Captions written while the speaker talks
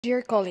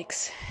Dear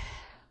colleagues,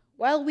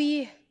 while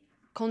we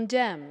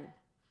condemn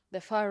the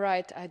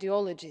far-right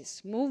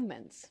ideologies,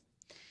 movements,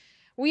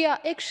 we are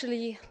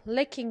actually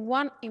lacking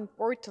one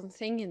important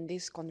thing in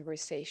this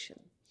conversation.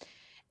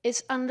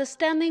 Is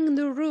understanding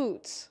the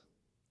roots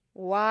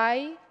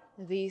why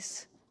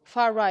these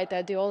far-right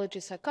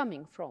ideologies are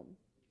coming from.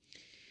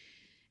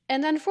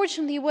 And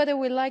unfortunately, whether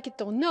we like it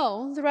or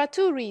no, there are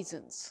two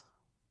reasons.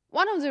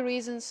 One of the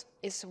reasons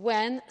is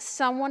when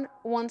someone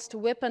wants to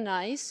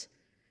weaponize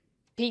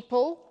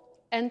people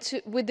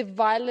and with the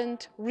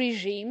violent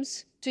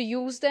regimes to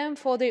use them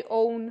for their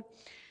own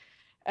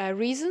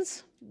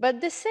reasons. But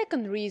the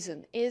second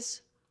reason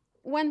is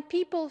when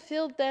people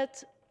feel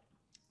that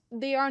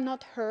they are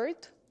not heard,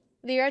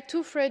 they are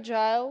too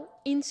fragile,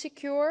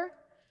 insecure,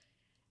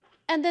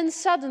 and then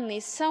suddenly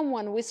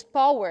someone with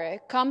power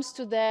comes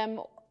to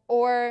them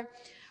or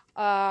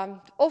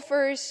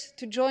offers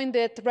to join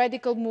that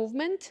radical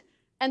movement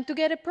and to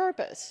get a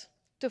purpose,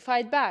 to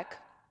fight back.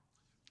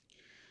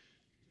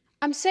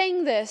 I'm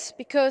saying this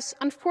because,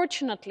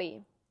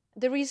 unfortunately,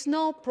 there is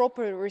no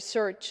proper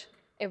research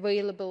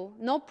available,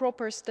 no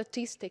proper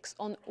statistics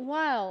on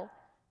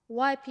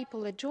why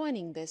people are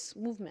joining these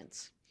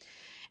movements.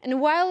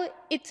 And while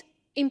it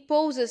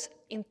imposes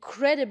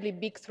incredibly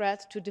big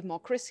threat to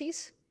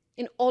democracies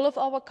in all of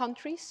our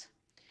countries,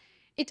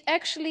 it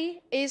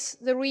actually is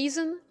the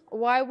reason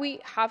why we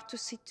have to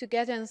sit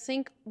together and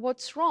think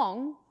what's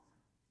wrong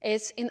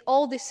is in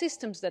all the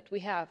systems that we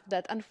have,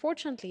 that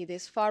unfortunately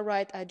these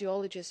far-right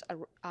ideologies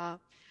are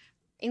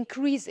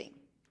increasing.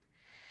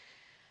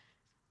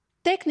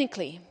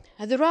 Technically,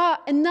 there are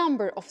a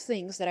number of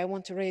things that I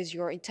want to raise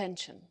your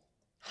attention.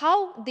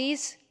 How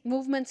these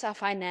movements are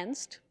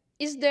financed?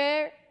 Is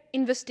there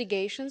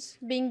investigations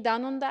being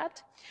done on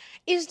that?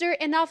 Is there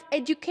enough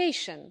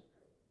education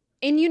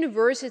in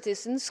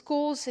universities, in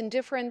schools, in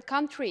different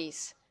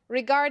countries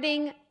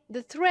regarding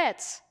the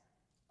threats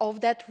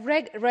of that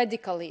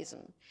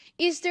radicalism?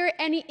 Is there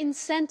any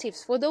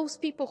incentives for those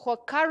people who are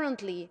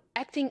currently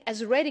acting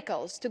as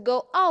radicals to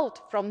go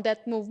out from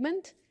that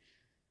movement?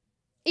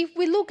 If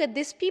we look at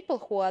these people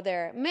who are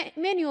there,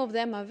 many of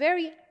them are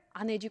very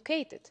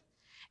uneducated.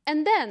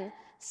 And then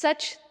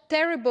such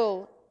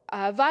terrible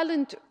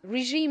violent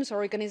regimes or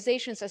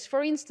organizations as,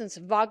 for instance,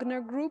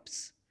 Wagner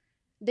groups,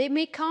 they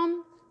may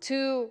come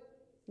to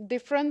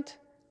different,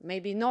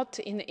 maybe not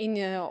in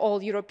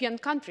all European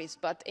countries,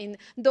 but in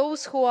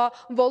those who are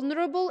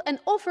vulnerable and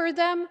offer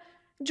them,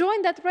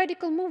 join that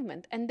radical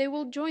movement, and they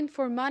will join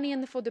for money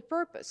and for the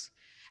purpose.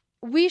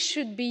 We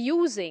should be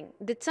using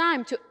the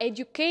time to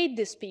educate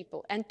these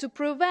people and to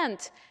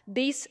prevent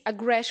this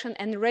aggression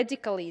and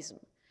radicalism.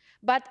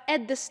 But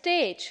at the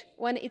stage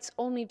when it's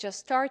only just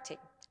starting,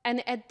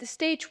 and at the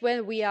stage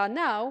where we are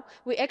now,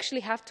 we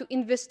actually have to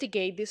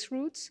investigate these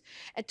roots,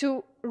 and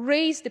to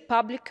raise the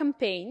public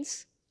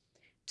campaigns,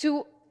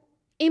 to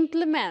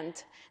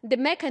implement the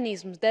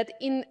mechanisms that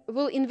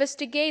will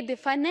investigate the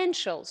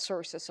financial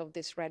sources of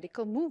these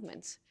radical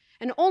movements.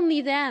 And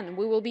only then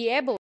we will be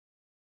able